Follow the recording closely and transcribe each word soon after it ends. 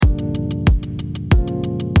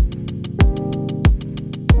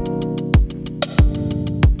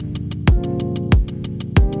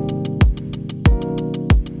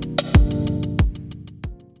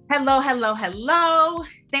Hello, hello, hello.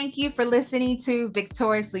 Thank you for listening to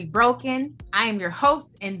Victoriously Broken. I am your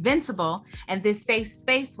host, Invincible, and this safe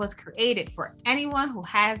space was created for anyone who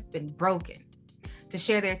has been broken, to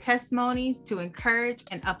share their testimonies, to encourage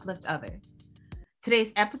and uplift others.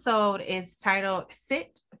 Today's episode is titled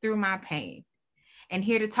Sit Through My Pain. And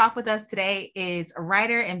here to talk with us today is a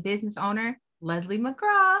writer and business owner, Leslie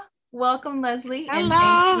McGraw. Welcome, Leslie.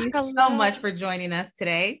 Hello. And thank you so much for joining us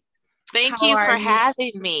today. Thank How you for are you?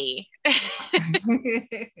 having me.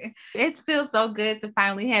 It feels so good to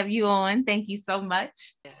finally have you on. Thank you so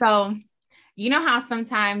much. So, you know how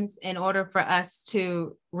sometimes in order for us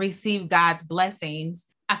to receive God's blessings,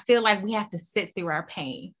 I feel like we have to sit through our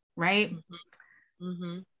pain, right?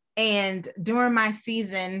 Mm-hmm. And during my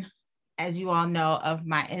season, as you all know, of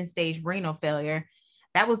my end-stage renal failure,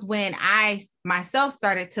 that was when I myself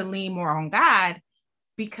started to lean more on God,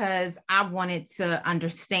 because I wanted to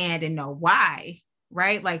understand and know why,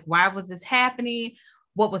 right? Like, why was this happening?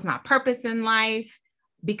 What was my purpose in life?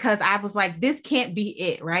 Because I was like, this can't be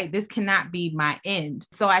it, right? This cannot be my end.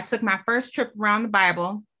 So I took my first trip around the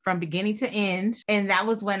Bible from beginning to end. And that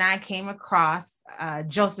was when I came across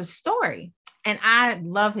Joseph's story. And I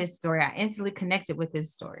love his story. I instantly connected with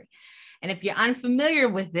his story. And if you're unfamiliar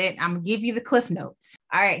with it, I'm going to give you the cliff notes.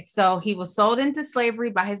 All right. So he was sold into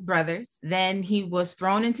slavery by his brothers. Then he was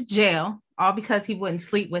thrown into jail, all because he wouldn't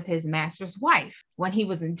sleep with his master's wife. When he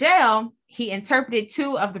was in jail, he interpreted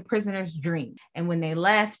two of the prisoners' dreams. And when they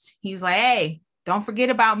left, he was like, hey, don't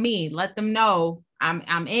forget about me. Let them know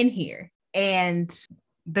I'm in here. And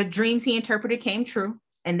the dreams he interpreted came true.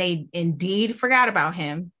 And they indeed forgot about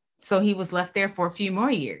him. So he was left there for a few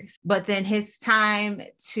more years. But then his time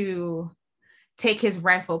to take his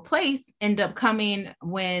rightful place ended up coming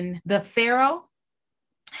when the Pharaoh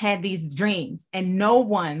had these dreams and no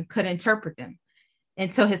one could interpret them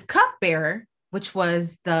until his cupbearer, which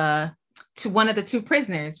was one of the two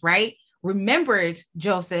prisoners, right, remembered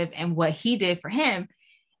Joseph and what he did for him.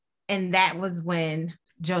 And that was when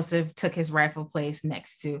Joseph took his rightful place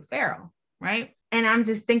next to Pharaoh, right? And I'm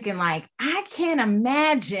just thinking, like, I can't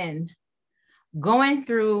imagine going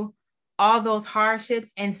through all those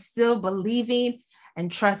hardships and still believing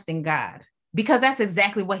and trusting God, because that's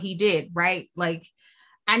exactly what he did, right? Like,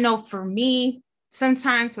 I know for me,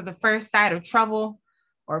 sometimes for the first sight of trouble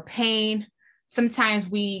or pain, sometimes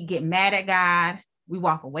we get mad at God, we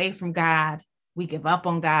walk away from God, we give up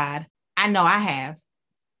on God. I know I have,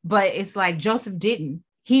 but it's like Joseph didn't.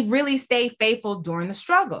 He really stayed faithful during the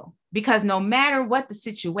struggle, because no matter what the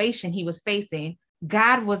situation he was facing,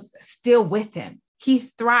 God was still with him. He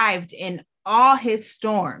thrived in all his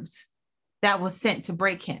storms that was sent to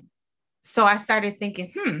break him. So I started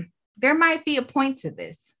thinking, there might be a point to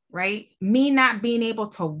this, right? Me not being able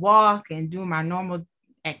to walk and do my normal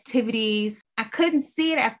activities. I couldn't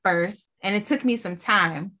see it at first, and it took me some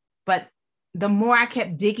time. But the more I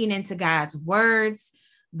kept digging into God's words,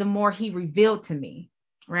 the more he revealed to me,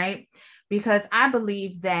 right? Because I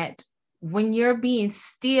believe that when you're being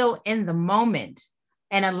still in the moment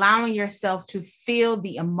and allowing yourself to feel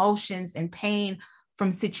the emotions and pain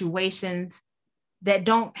from situations that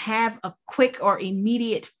don't have a quick or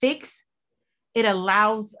immediate fix, it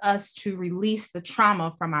allows us to release the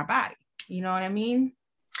trauma from our body. You know what I mean?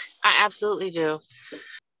 I absolutely do.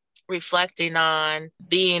 Reflecting on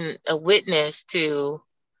being a witness to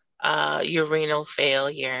your renal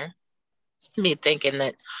failure, me thinking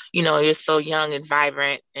that, you're so young and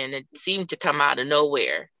vibrant and it seemed to come out of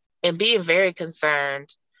nowhere, and being very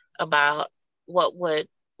concerned about what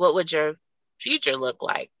would your future look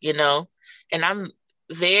like, and I'm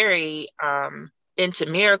very into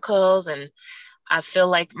miracles, and I feel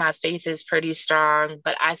like my faith is pretty strong,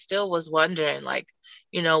 but I still was wondering, like,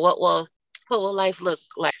 what will life look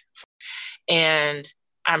like? And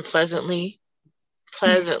I'm pleasantly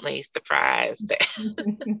surprised that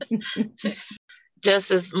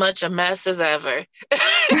just as much a mess as ever.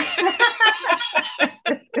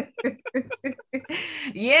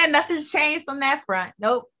 Yeah, nothing's changed on that front.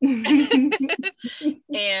 Nope. And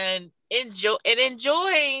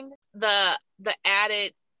enjoying the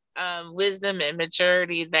added wisdom and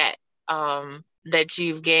maturity that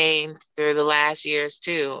you've gained through the last years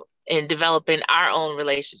too, in developing our own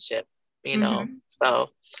relationship,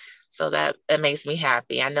 so that makes me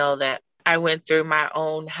happy. I know that I went through my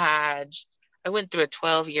own Hajj. I went through a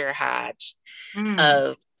 12-year Hajj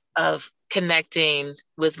of connecting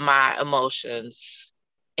with my emotions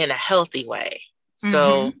in a healthy way.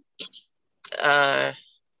 So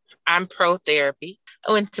I'm pro therapy.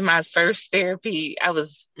 I went to my first therapy. I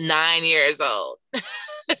was 9 years old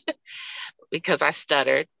because I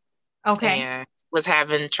stuttered. Okay. And was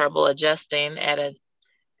having trouble adjusting at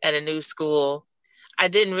at a new school. I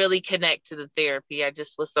didn't really connect to the therapy. I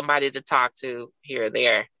just was somebody to talk to here or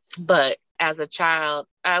there. But as a child,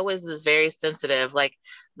 I always was very sensitive. Like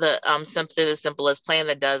the something as simple as playing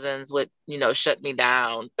the dozens would, shut me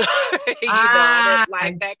down. I Ah, didn't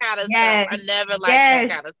like that kind of stuff. I yes, never liked that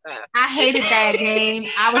yes. kind of stuff. I hated that game.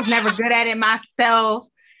 I was never good at it myself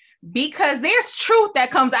because there's truth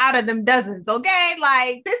that comes out of them dozens. Okay,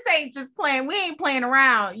 like this ain't just playing. We ain't playing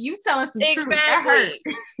around. You telling some truth that hurt.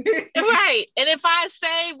 Exactly. Right. And if I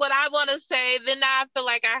say what I want to say, then I feel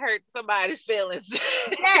like I hurt somebody's feelings.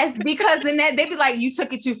 Yes, because then they'd be like, you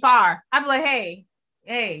took it too far. I'd be like,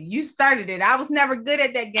 hey, you started it. I was never good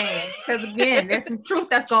at that game because again, there's some truth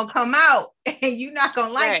that's gonna come out and you're not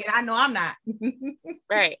gonna like Right. it. I know I'm not.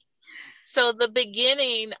 Right. So the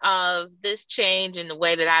beginning of this change in the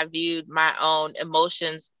way that I viewed my own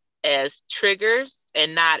emotions as triggers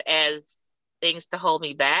and not as things to hold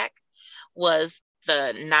me back was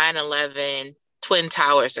the 9/11 Twin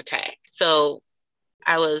Towers attack. So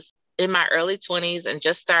I was in my early 20s and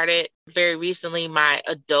just started very recently my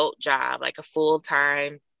adult job, like a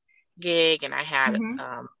full-time gig. And I had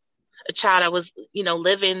a child. I was,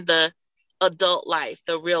 living the adult life,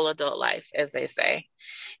 the real adult life, as they say.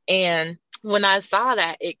 And when I saw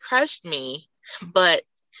that, it crushed me. But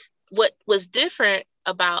what was different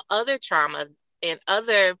about other trauma and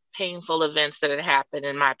other painful events that had happened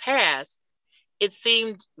in my past, it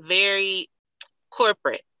seemed very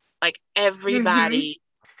corporate. Like everybody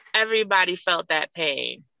felt that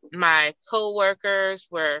pain. My coworkers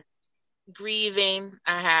were grieving.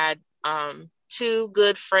 I had two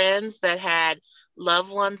good friends that had loved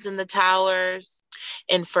ones in the towers.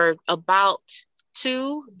 And for about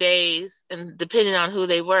 2 days, and depending on who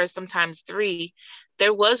they were, sometimes 3,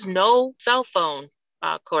 there was no cell phone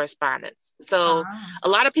correspondence. So a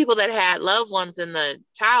lot of people that had loved ones in the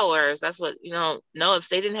towers, that's what, know if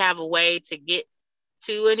they didn't have a way to get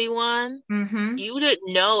to anyone, you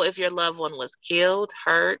didn't know if your loved one was killed,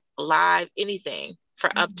 hurt, alive, anything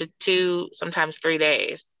for up to 2, sometimes 3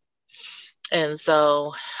 days. And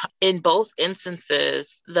so in both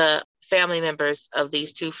instances, the family members of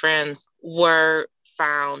these two friends were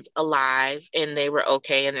found alive and they were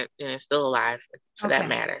okay, and they're still alive for that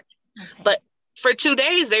matter. Okay. But for 2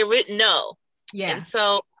 days, they didn't know. Yeah.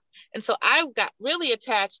 And so I got really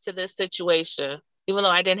attached to this situation, even though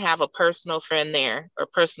I didn't have a personal friend there or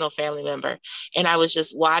personal family member. And I was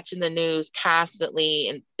just watching the news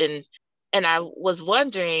constantly. And I was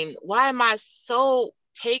wondering, why am I so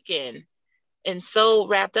taken and so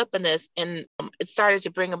wrapped up in this? And it started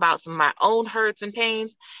to bring about some of my own hurts and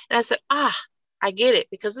pains. And I said, I get it,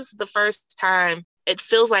 because this is the first time it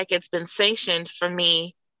feels like it's been sanctioned for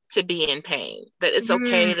me to be in pain, that it's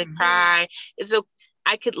okay to cry.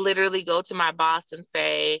 I could literally go to my boss and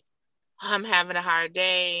say, I'm having a hard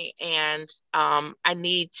day and I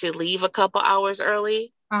need to leave a couple hours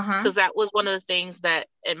early. Because that was one of the things that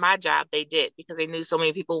in my job they did, because they knew so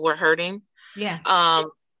many people were hurting. Yeah.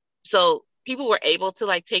 So people were able to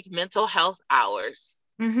like take mental health hours.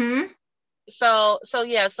 So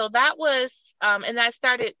that was, and I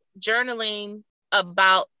started journaling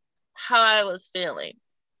about how I was feeling.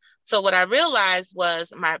 So what I realized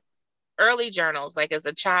was my early journals, like as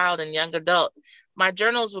a child and young adult, my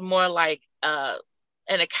journals were more like an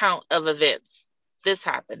account of events. This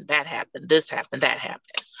happened, that happened, this happened, that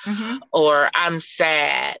happened. Or I'm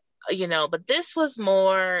sad, but this was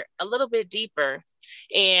more, a little bit deeper.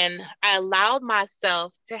 And I allowed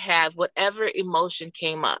myself to have whatever emotion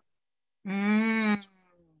came up.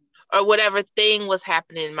 Or whatever thing was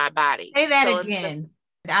happening in my body. Say that again.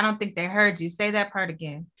 I don't think they heard you. Say that part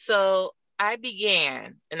again. So I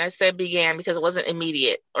began, and I said began because it wasn't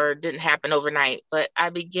immediate or didn't happen overnight, but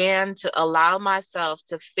I began to allow myself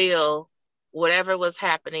to feel whatever was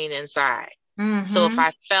happening inside. So if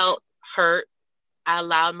I felt hurt, I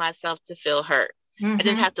allowed myself to feel hurt. I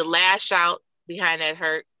didn't have to lash out behind that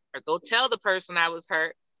hurt or go tell the person I was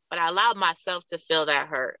hurt, but I allowed myself to feel that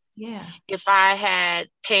hurt. Yeah. If I had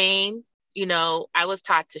pain, I was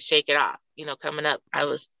taught to shake it off. Coming up, I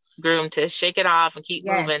was groomed to shake it off and keep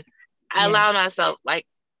moving. I allowed myself, like,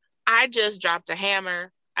 I just dropped a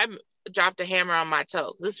hammer. I dropped a hammer on my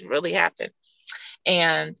toe. This really happened.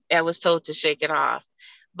 And I was told to shake it off,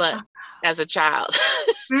 but as a child.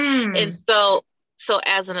 And so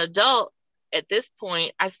as an adult, at this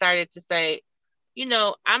point, I started to say,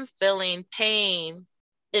 I'm feeling pain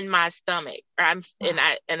in my stomach, or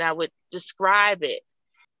I would describe it.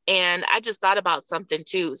 And I just thought about something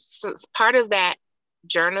too. So part of that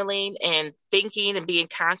journaling and thinking and being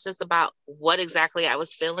conscious about what exactly I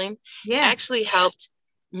was feeling actually helped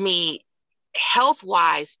me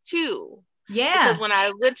health-wise too. Yeah. Because when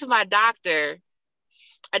I went to my doctor,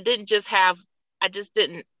 I just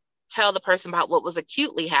didn't tell the person about what was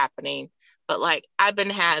acutely happening, but like I've been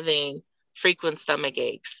having frequent stomach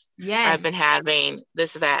aches. I've Yes. been having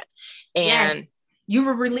this, that. Yes. And You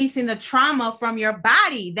were releasing the trauma from your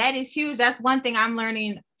body. That is huge. That's one thing I'm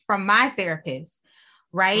learning from my therapist,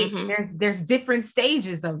 right? There's different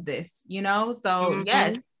stages of this, you know? So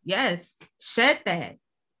yes, shed that.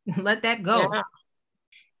 Let that go. Yeah.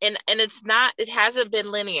 And it hasn't been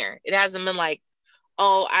linear. It hasn't been like,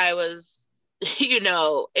 oh, I was,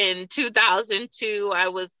 in 2002, I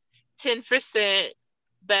was 10%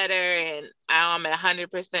 better and I'm at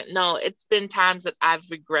 100%. No, it's been times that I've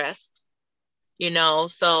regressed,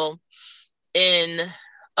 So in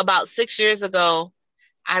about 6 years ago,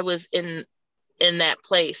 I was in that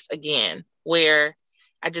place again where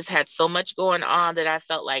I just had so much going on that I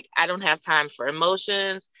felt like I don't have time for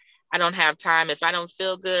emotions. I don't have time. If I don't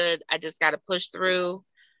feel good, I just got to push through.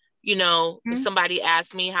 If somebody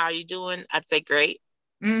asked me, how are you doing? I'd say great.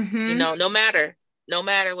 No matter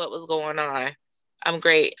what was going on, I'm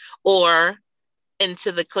great. Or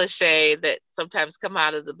into the cliche that sometimes come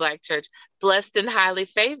out of the Black church, blessed and highly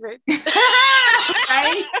favored.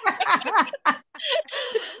 Right?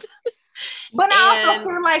 But I also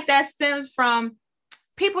feel like that stems from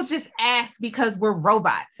people just ask because we're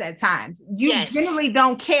robots at times. You generally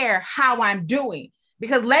don't care how I'm doing,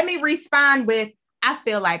 because let me respond with, I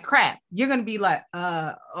feel like crap. You're going to be like,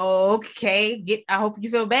 okay, I hope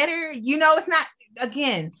you feel better. It's not,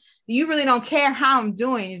 again, you really don't care how I'm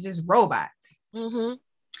doing. It's just robots.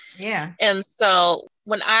 Yeah. And so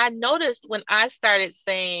when I started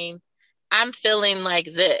saying, I'm feeling like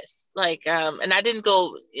this, like, and I didn't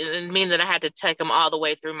go and mean that I had to take them all the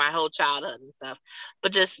way through my whole childhood and stuff,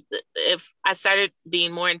 but just if I started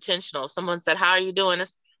being more intentional, someone said, how are you doing?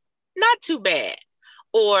 It's not too bad.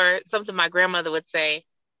 Or something my grandmother would say,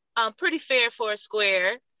 pretty fair for a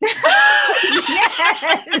square. Yes.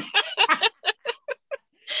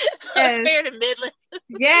 Fair to middling.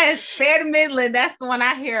 Yes, fair to middling. That's the one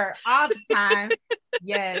I hear all the time.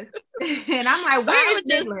 Yes. And I'm like, where's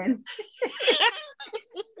middling?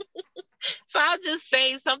 So I'll just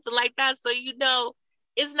say something like that. So,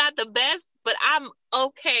 it's not the best, but I'm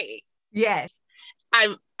okay. Yes.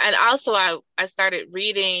 And also I started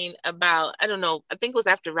reading about, I don't know, I think it was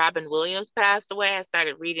after Robin Williams passed away. I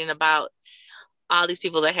started reading about all these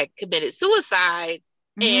people that had committed suicide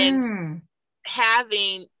and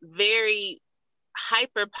having very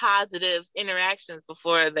hyper positive interactions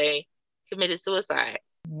before they committed suicide.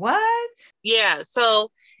 What? Yeah.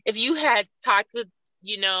 So if you had talked with,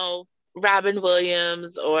 Robin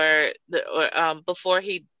Williams or before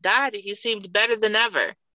he died, he seemed better than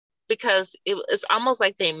ever, because it's almost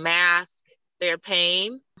like they mask their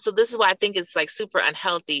pain. So this is why I think it's like super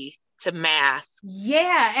unhealthy to mask.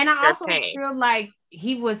 Yeah. And I also feel like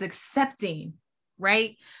he was accepting,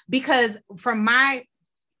 right? Because from my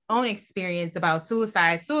own experience about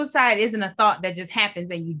suicide isn't a thought that just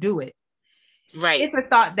happens and you do it. Right. It's a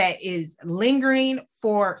thought that is lingering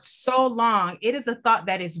for so long. It is a thought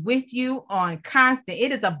that is with you on constant.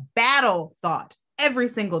 It is a battle thought every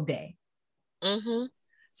single day.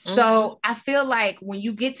 So I feel like when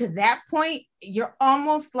you get to that point, you're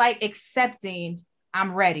almost like accepting,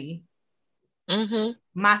 I'm ready.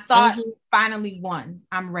 My thought finally won.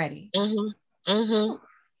 I'm ready.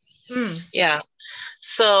 Yeah.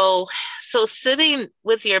 So sitting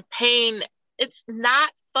with your pain, it's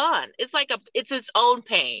not fun. It's like it's its own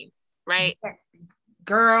pain, right?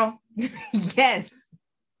 Girl. Yes.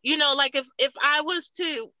 Like if I was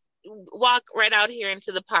to walk right out here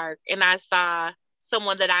into the park and I saw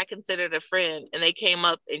someone that I considered a friend and they came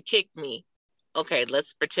up and kicked me, okay,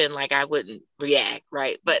 let's pretend like I wouldn't react,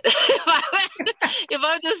 right? But if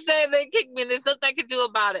I'm just saying they kicked me and there's nothing I could do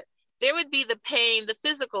about it, there would be the pain, the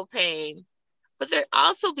physical pain, but there'd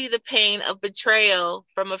also be the pain of betrayal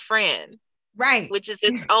from a friend, right? Which is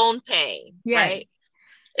its own pain, right?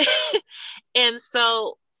 And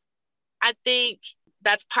so I think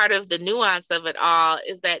that's part of the nuance of it all,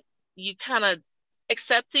 is that you kind of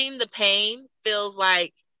accepting the pain feels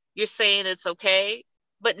like you're saying it's okay.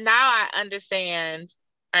 But now I understand,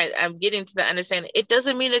 I'm getting to the understanding, it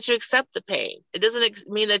doesn't mean that you accept the pain. It doesn't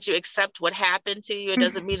mean that you accept what happened to you. It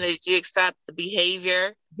doesn't mean that you accept the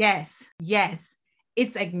behavior. Yes.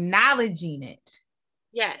 It's acknowledging it.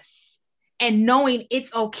 Yes. And knowing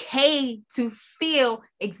it's okay to feel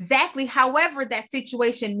exactly however that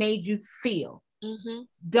situation made you feel.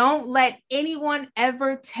 Don't let anyone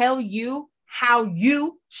ever tell you how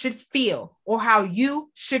you should feel or how you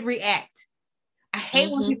should react. I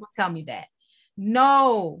hate when people tell me that.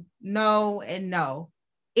 No, and no.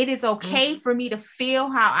 It is okay for me to feel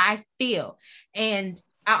how I feel. And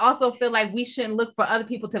I also feel like we shouldn't look for other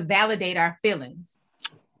people to validate our feelings.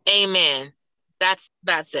 Amen.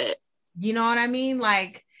 That's it. You know what I mean?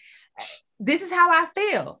 Like, this is how I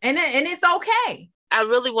feel. And it's okay. I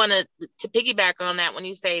really wanted to piggyback on that when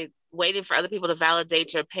you say waiting for other people to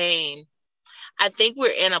validate your pain. I think we're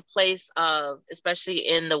in a place of, especially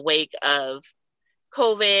in the wake of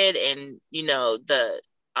COVID and, the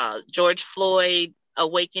George Floyd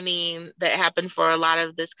awakening that happened for a lot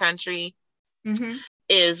of this country,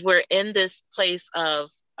 is we're in this place of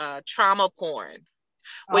trauma porn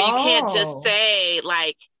where you can't just say,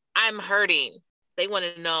 like, I'm hurting. They want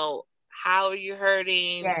to know, how are you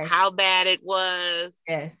hurting? Yes. How bad it was?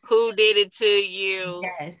 Yes. Who did it to you?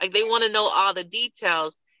 Yes. Like, they want to know all the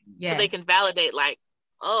details yes. so they can validate, like,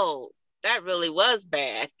 oh, that really was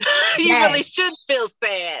bad. You really should feel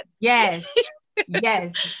sad. Yes.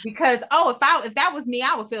 Yes. Because, if that was me,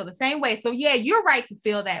 I would feel the same way. So yeah, you're right to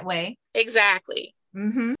feel that way. Exactly.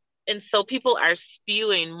 And so people are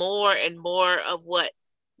spewing more and more of what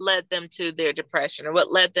led them to their depression or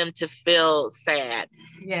what led them to feel sad.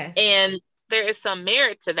 Yes. And there is some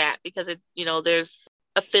merit to that because there's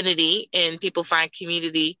affinity and people find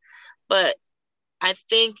community. But I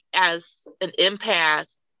think as an empath,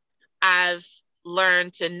 I've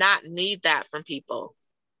learned to not need that from people.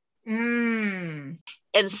 And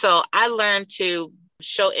so I learned to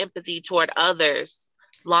show empathy toward others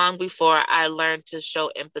long before I learned to show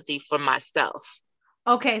empathy for myself.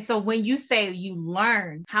 Okay, so when you say you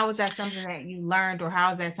learn, how is that something that you learned, or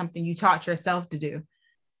how is that something you taught yourself to do?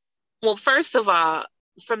 Well, first of all,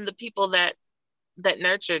 from the people that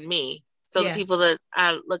nurtured me. So the people that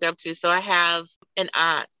I look up to. So I have an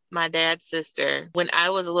aunt, my dad's sister. When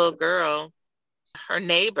I was a little girl, her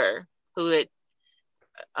neighbor, the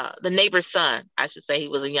neighbor's son, I should say, he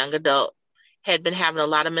was a young adult, had been having a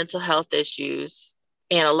lot of mental health issues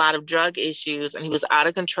and a lot of drug issues, and he was out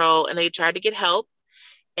of control, and they tried to get help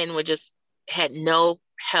and had no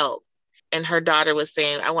help. And her daughter was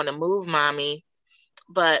saying, I want to move, mommy.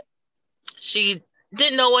 But she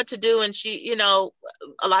didn't know what to do. And she,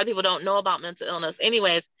 a lot of people don't know about mental illness.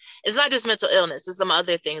 Anyways, it's not just mental illness. There's some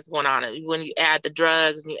other things going on. When you add the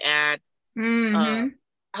drugs and you add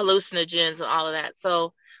hallucinogens and all of that.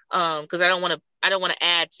 So, because I don't want to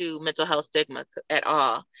add to mental health stigma at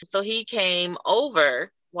all. So he came over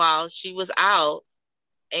while she was out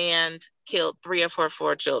and killed 3 of her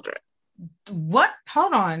 4 children. What?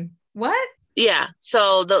 Hold on. What? Yeah.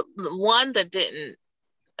 So the one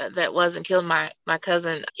that wasn't killed, my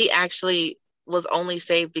cousin, he actually was only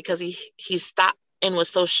saved because he stopped and was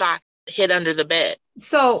so shocked, hid under the bed.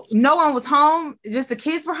 So no one was home? Just the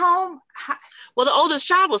kids were home? Well, the oldest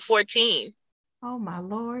child was 14. Oh my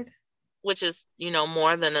Lord. Which is,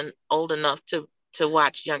 more than old enough to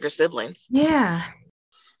watch younger siblings. Yeah.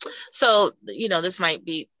 So, this might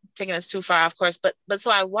be taking us too far, of course, but so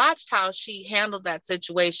I watched how she handled that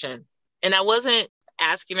situation, and I wasn't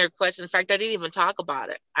asking her questions. In fact, I didn't even talk about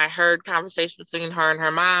it. I heard conversation between her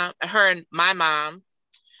and my mom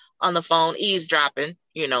on the phone, eavesdropping,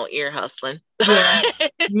 ear hustling. Yeah.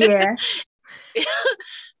 Yeah.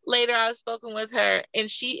 Later, I was spoken with her, and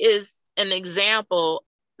she is an example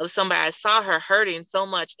of somebody. I saw her hurting so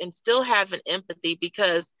much and still having empathy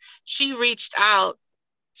because she reached out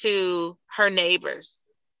to her neighbors,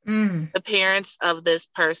 the parents of this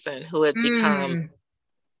person who had become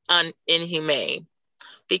inhumane,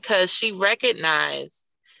 because she recognized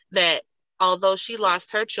that although she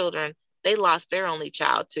lost her children, they lost their only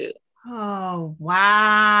child too. Oh,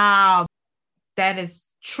 wow. That is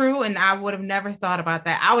true. And I would have never thought about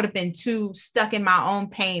that. I would have been too stuck in my own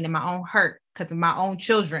pain and my own hurt because of my own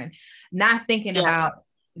children, not thinking about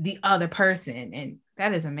the other person. And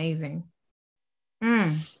that is amazing.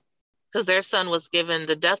 Because their son was given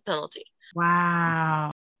the death penalty.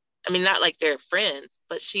 Wow. I mean, not like they're friends,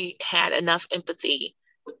 but she had enough empathy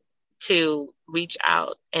to reach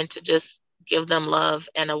out and to just give them love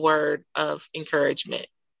and a word of encouragement.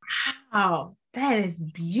 Wow, that is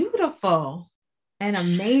beautiful and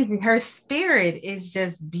amazing. Her spirit is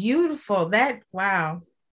just beautiful. Wow.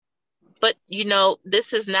 But,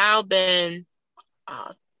 this has now been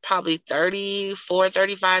probably 34,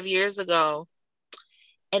 35 years ago,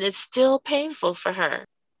 and it's still painful for her.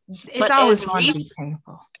 It's always going to be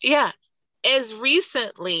painful. Yeah. As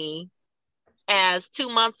recently as 2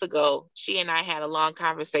 months ago, she and I had a long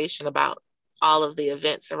conversation about all of the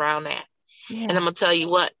events around that. Yeah. And I'm going to tell you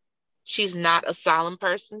what, she's not a solemn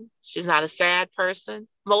person. She's not a sad person.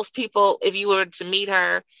 Most people, if you were to meet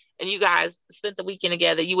her and you guys spent the weekend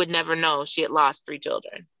together, you would never know she had lost 3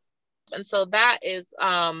 children. And so that is,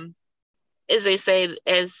 as they say,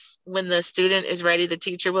 as when the student is ready, the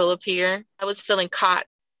teacher will appear. I was feeling caught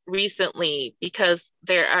recently because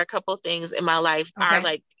there are a couple things in my life are Okay.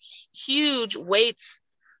 like huge weights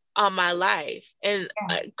on my life and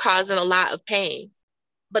Yeah. causing a lot of pain.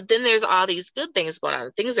 But then there's all these good things going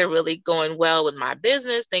on. Things are really going well with my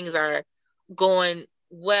business. Things are going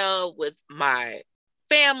well with my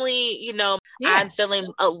family. Yeah. I'm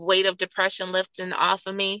feeling a weight of depression lifting off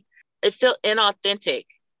of me. It felt inauthentic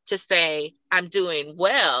to say I'm doing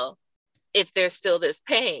well if there's still this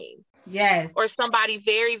pain, Yes. or somebody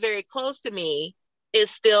very, very close to me is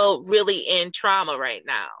still really in trauma right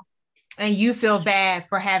now. And you feel bad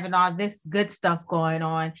for having all this good stuff going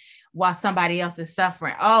on while somebody else is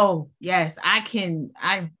suffering. Oh, yes, I can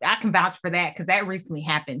vouch for that because that recently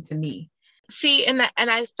happened to me. See, and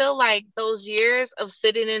I feel like those years of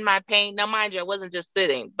sitting in my pain, now mind you, I wasn't just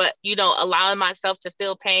sitting, but allowing myself to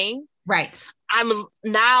feel pain. Right.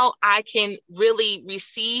 I can really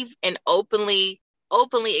receive and openly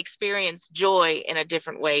experience joy in a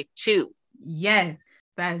different way too. Yes,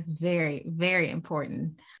 that's very, very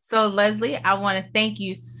important. So, Leslie, I want to thank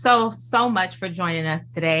you so much for joining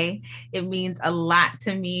us today. It means a lot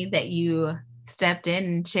to me that you stepped in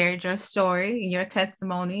and shared your story and your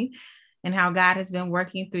testimony and how God has been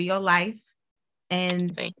working through your life.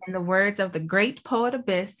 And in the words of the great poet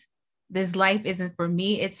Abyss, this life isn't for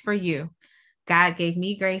me, it's for you. God gave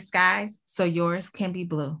me gray skies, so yours can be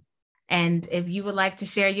blue. And if you would like to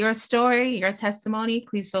share your story, your testimony,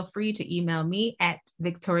 please feel free to email me at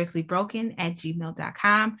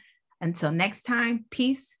victoriouslybroken@gmail.com. Until next time,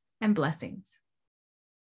 peace and blessings.